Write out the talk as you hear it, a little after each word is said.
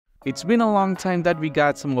It's been a long time that we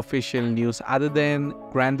got some official news other than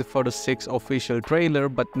Grand Theft Auto 6 official trailer,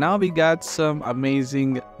 but now we got some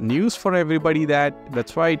amazing news for everybody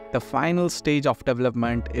that's right, the final stage of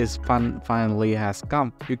development is finally has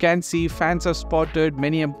come. You can see fans have spotted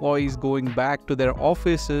many employees going back to their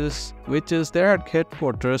offices, which is their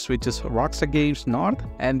headquarters, which is Rockstar Games North,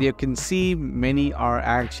 and you can see many are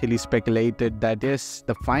actually speculated that yes,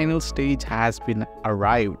 the final stage has been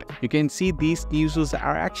arrived. You can see these news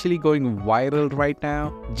are actually going viral right now.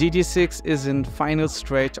 GTA 6 is in final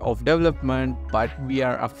stretch of development, but we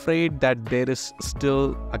are afraid that there is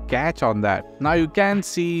still a catch on that. Now you can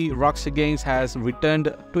see Rockstar Games has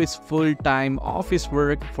returned to its full-time office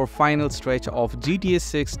work for final stretch of GTA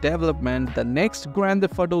 6 development. The next Grand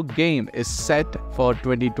Theft Auto game is set for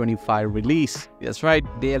 2025 release. That's right,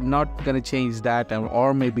 they are not gonna change that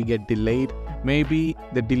or maybe get delayed. Maybe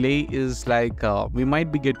the delay is like we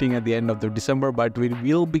might be getting at the end of the December, but we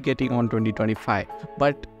will be getting on 2025.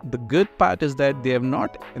 But the good part is that they have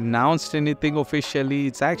not announced anything officially.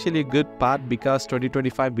 It's actually a good part because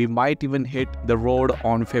 2025 we might even hit the road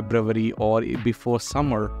on February or before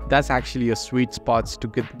summer. That's actually a sweet spot to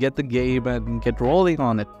get the game and get rolling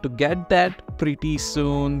on it. To get that pretty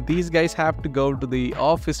soon, these guys have to go to the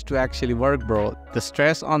office to actually work, bro. The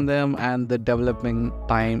stress on them and the development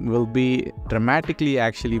time will be dramatically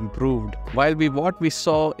actually improved. While what we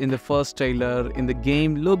saw in the first trailer in the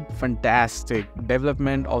game looked fantastic,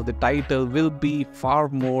 development of the title will be far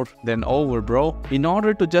more than over, bro. In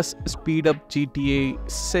order to just speed up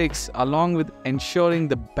GTA 6 along with ensuring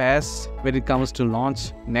the best when it comes to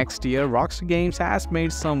launch next year, Rockstar Games has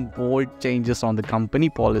made some bold changes on the company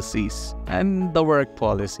policies and the work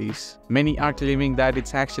policies. Many are claiming that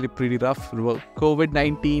it's actually pretty rough.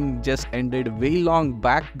 COVID-19 just ended way long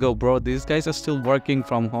back ago, bro. These guys are still working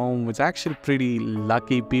from home. It's actually pretty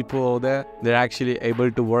lucky people out there. They're actually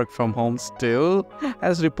able to work from home still.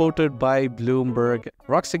 As reported by Bloomberg,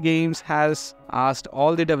 Rockstar Games has asked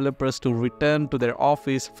all the developers to return to their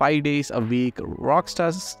office 5 days a week.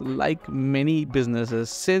 Rockstars, like many businesses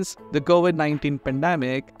since the COVID-19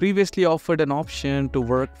 pandemic, previously offered an option to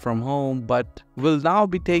work from home but will now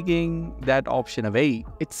be taking that option away.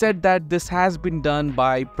 It said that this has been done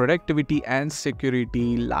by productivity and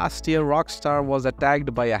security. Last year, Rockstar was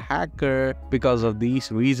attacked by a hacker because of these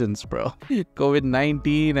reasons, bro.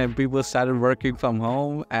 COVID-19 and people started working from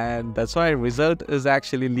home, and that's why result is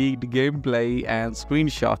actually leaked gameplay and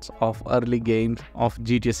screenshots of early games of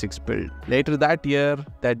GTA 6 build. Later that year,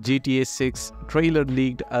 that GTA 6 trailer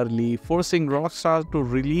leaked early, forcing Rockstar to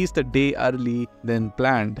release the day early than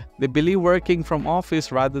planned. They believe working from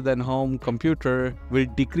office rather than home computer will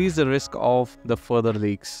decrease the risk of the further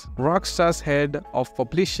leaks. Rockstar's head of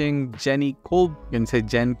publishing, Jen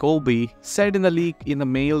Colby, said in the leak in the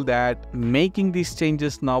mail that making these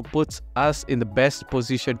changes now puts us in the best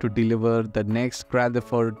position to deliver the next Grand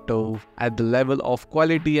Theft Auto at the level of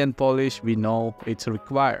quality and polish we know it's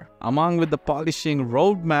required, along with the polishing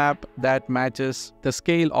roadmap that matches the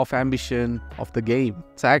scale of ambition of the game.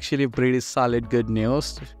 It's actually pretty solid good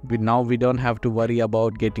news. Now we don't have to worry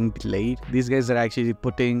about getting delayed. These guys are actually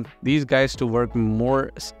putting these guys to work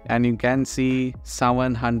more, and you can see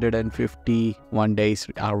 751 days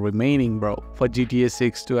are remaining, bro, for GTA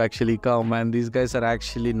 6 to actually come, and these guys are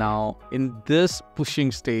actually now in this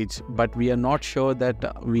pushing stage, but we are not sure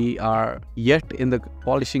that we are yet in the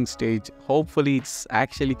polishing stage. Hopefully it's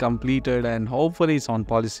actually completed and hopefully it's on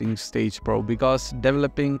polishing stage, bro, because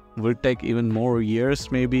developing will take even more years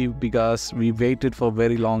maybe because we waited for a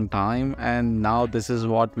very long time, and now this is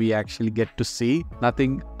what we actually get to see.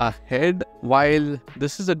 Nothing ahead. While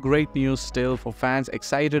this is a great news still for fans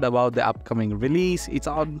excited about the upcoming release, it's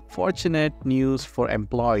unfortunate news for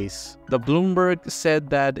employees. The Bloomberg said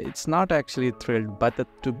that it's not actually thrilled, but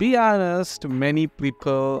to be honest, many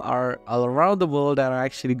people are all around the world are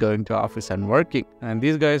actually going to office and working, and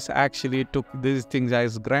these guys actually took these things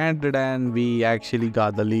as granted, and we actually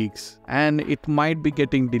got the leaks, and it might be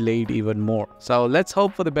getting delayed even more. So let's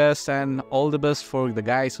hope for the best, and all the best for the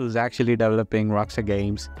guys who's actually developing Rockstar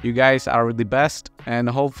Games. You guys are the best, and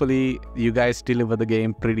hopefully you guys deliver the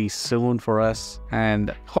game pretty soon for us,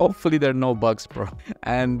 and hopefully there are no bugs, bro,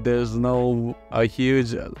 and there's no a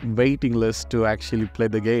huge waiting list to actually play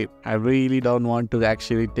the game. I really don't want to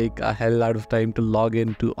actually take a hell hell lot of time to log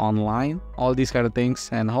into online, all these kind of things,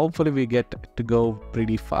 and hopefully we get to go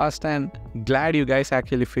pretty fast. And glad you guys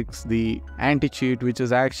actually fixed the anti-cheat, which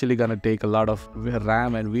is actually gonna take a lot of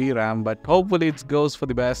RAM and VRAM, but hopefully it goes for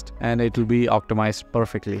the best and it will be optimized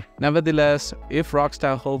perfectly. Nevertheless, if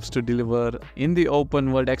Rockstar hopes to deliver in the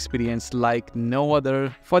open world experience like no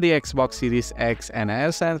other for the Xbox Series X and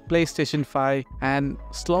S and PlayStation 5, and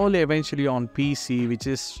slowly eventually on PC, which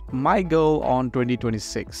is my goal on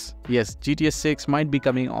 2026. Yes, GTA 6 might be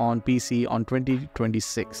coming on PC on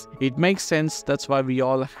 2026. It makes sense. That's why we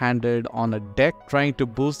all handed on a deck trying to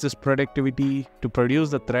boost this productivity to produce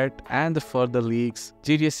the threat and the further leaks.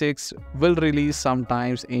 GTA 6 will release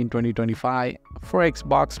sometimes in 2025 for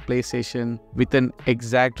Xbox, PlayStation, with an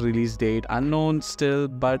exact release date unknown still,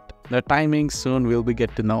 but the timing soon will be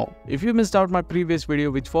get to know. If you missed out my previous video,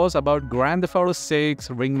 which was about Grand Theft Auto 6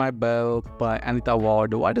 Ring My Bell by Anita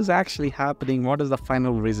Ward, what is actually happening, what is the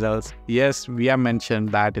final results? Yes, we have mentioned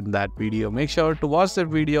that in that video. Make sure to watch that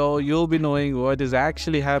video. You'll be knowing what is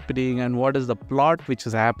actually happening and what is the plot which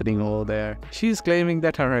is happening over there. She's claiming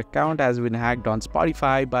that her account has been hacked on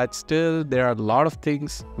Spotify, but still there are a lot of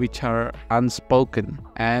things which are unspoken.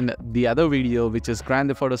 And the other video, which is Grand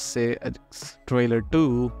Theft Auto 6 Trailer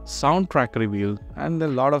 2 soundtrack reveal, and a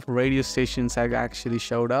lot of radio stations have actually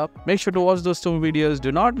showed up. Make sure to watch those two videos.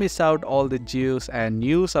 Do not miss out all the juice and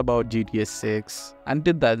news about GTA 6.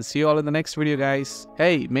 Until then, see you all in the next video, guys.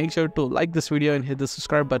 Hey, make sure to like this video and hit the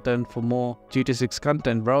subscribe button for more GTA 6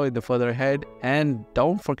 content, bro, in the further ahead. And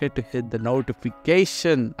don't forget to hit the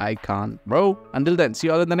notification icon, bro. Until then, see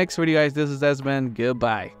you all in the next video, guys. This is Dezzmon.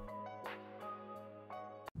 Goodbye.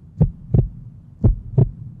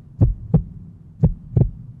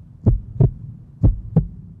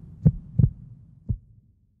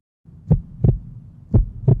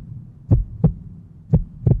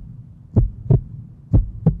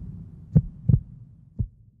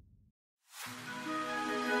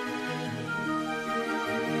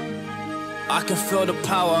 I can feel the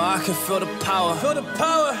power, I can feel the power. Feel the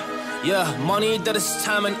power. Yeah, money that is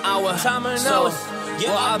time and hour.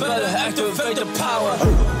 Yeah, well, I better activate the power.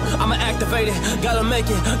 I'ma activate it, gotta make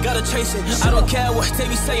it, gotta chase it. I don't care what they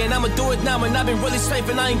be saying, I'ma do it now. And I've been really safe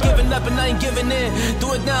and I ain't giving up and I ain't giving in.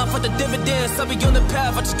 Do it now for the dividends, I'll be on the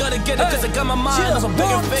path, I just gotta get it. Cause I got my mind on some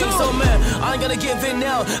bigger things. So man, I ain't gonna give in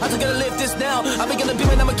now, I just gotta live this now. I be gonna be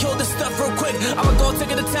man, I'ma kill this stuff real quick. I'ma go take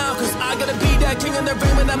it to town, cause I gotta be that king in the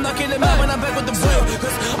ring. When I'm knocking them out, when I'm back with the real.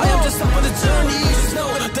 Cause I am just up on the journey, you just know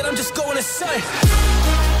that I'm just going insane.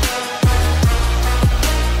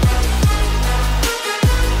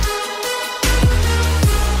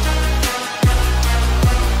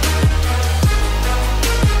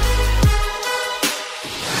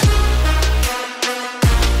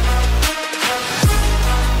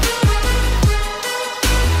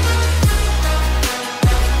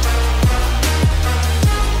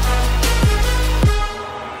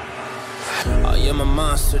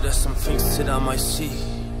 Monster, there's some things that I might see,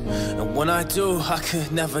 and when I do, I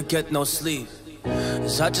could never get no sleep.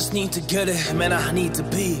 Cause I just need to get it, man, I need to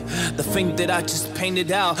be the thing that I just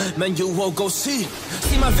painted out, man, you won't go see.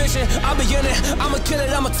 See my vision, I'll be in it, I'ma kill it,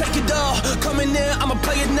 I'ma take it all. Coming in, I'ma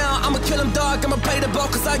play it now, I'ma kill him dog, I'ma play the ball.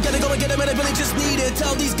 Cause I gotta go and get it, man, I really just need it.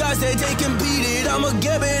 Tell these guys that they can beat it, I'ma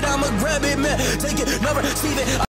get it, I'ma grab it, man, take it, never receive it.